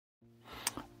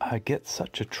I get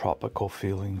such a tropical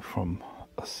feeling from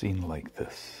a scene like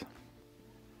this.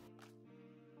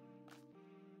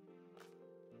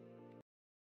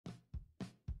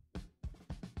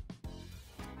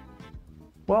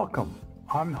 Welcome,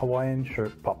 I'm Hawaiian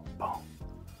Shirt Papa.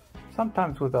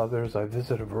 Sometimes with others I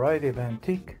visit a variety of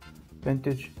antique,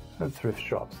 vintage, and thrift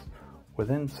shops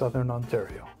within southern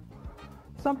Ontario.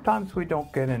 Sometimes we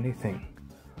don't get anything.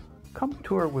 Come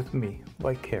tour with me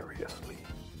vicariously.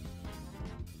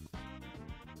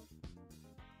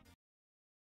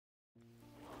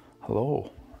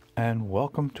 Hello, and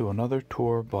welcome to another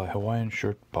tour by Hawaiian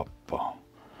Shirt Papa.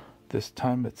 This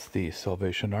time it's the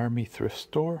Salvation Army thrift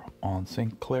store on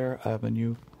St. Clair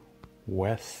Avenue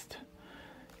West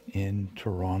in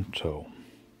Toronto.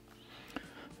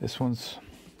 This one's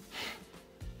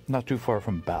not too far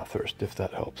from Bathurst, if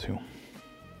that helps you.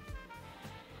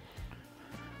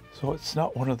 So it's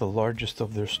not one of the largest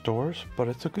of their stores, but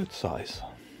it's a good size.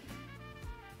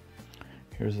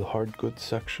 Here's the hard goods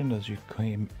section as you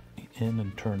came in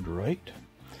and turned right.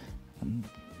 And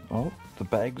well, the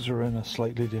bags are in a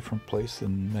slightly different place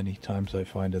than many times I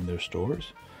find in their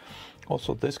stores.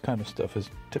 Also, this kind of stuff is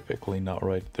typically not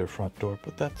right at their front door,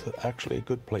 but that's actually a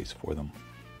good place for them.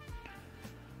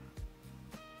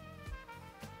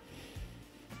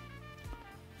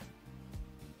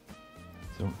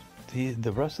 So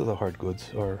the rest of the hard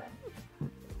goods are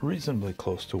reasonably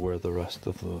close to where the rest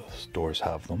of the stores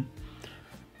have them.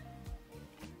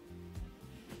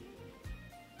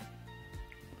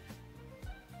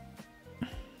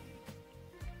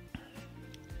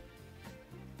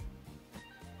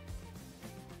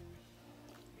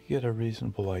 Get a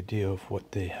reasonable idea of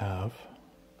what they have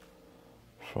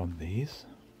from these.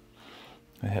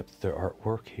 I have their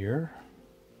artwork here,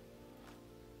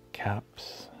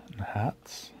 caps and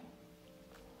hats.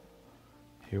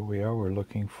 Here we are, we're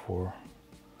looking for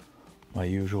my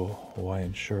usual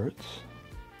Hawaiian shirts.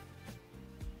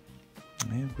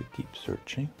 And we keep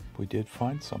searching. We did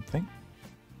find something.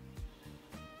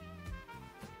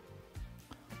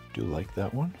 Do like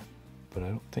that one, but I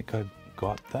don't think I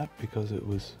got that because it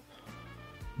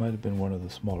might have been one of the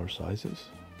smaller sizes.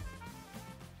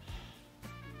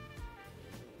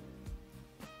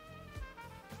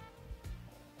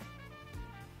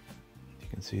 You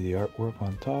can see the artwork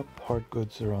on top. Hard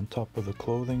goods are on top of the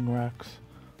clothing racks,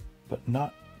 but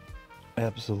not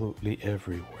absolutely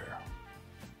everywhere.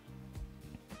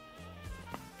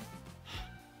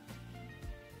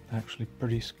 Actually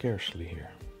pretty scarcely here,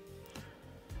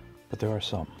 but there are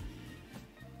some.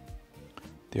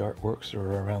 The artworks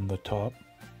are around the top,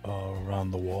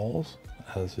 around the walls,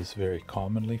 as is very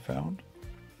commonly found.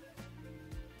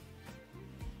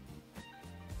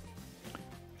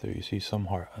 There you see some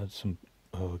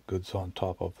goods on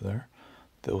top of there.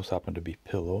 Those happen to be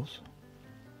pillows.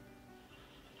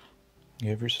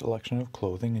 You have your selection of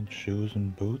clothing and shoes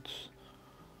and boots.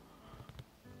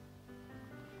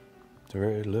 There's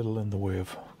very little in the way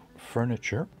of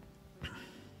furniture.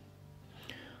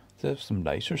 They have some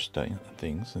nicer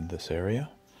things in this area,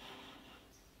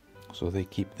 so they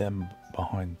keep them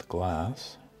behind the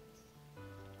glass.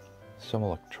 Some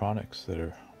electronics that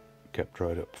are kept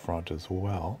right up front as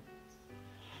well.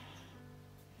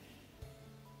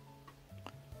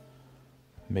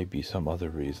 Maybe some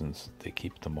other reasons they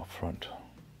keep them up front.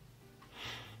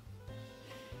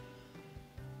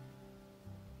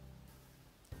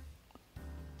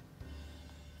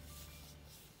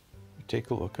 Take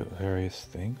a look at various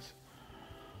things.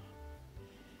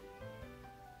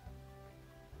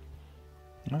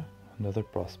 Another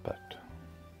prospect.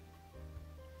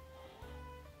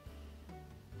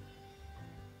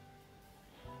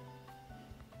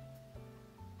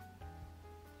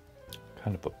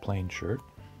 Kind of a plain shirt.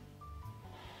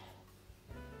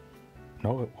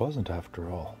 No, it wasn't after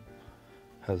all.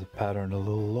 Has a pattern a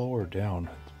little lower down.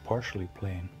 It's partially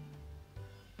plain.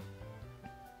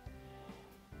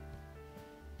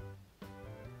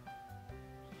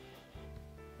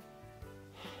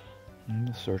 And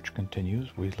the search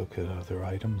continues. We look at other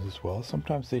items as well.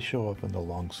 Sometimes they show up in the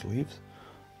long sleeves,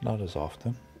 not as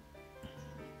often.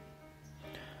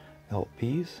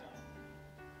 LPs,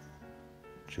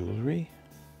 jewelry.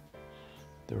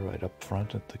 They're right up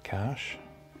front at the cash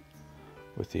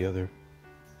with the other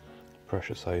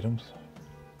precious items,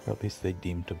 or at least they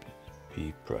deem to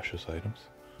be precious items.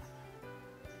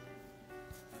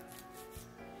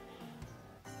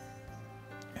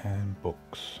 And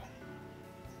books.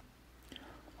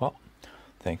 Well,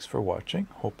 thanks for watching.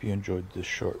 Hope you enjoyed this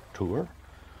short tour.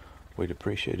 We'd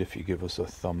appreciate if you give us a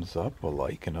thumbs up, a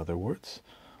like in other words.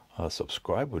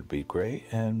 Subscribe would be great,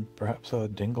 and perhaps a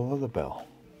dingle of the bell.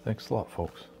 Thanks a lot,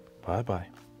 folks. Bye-bye.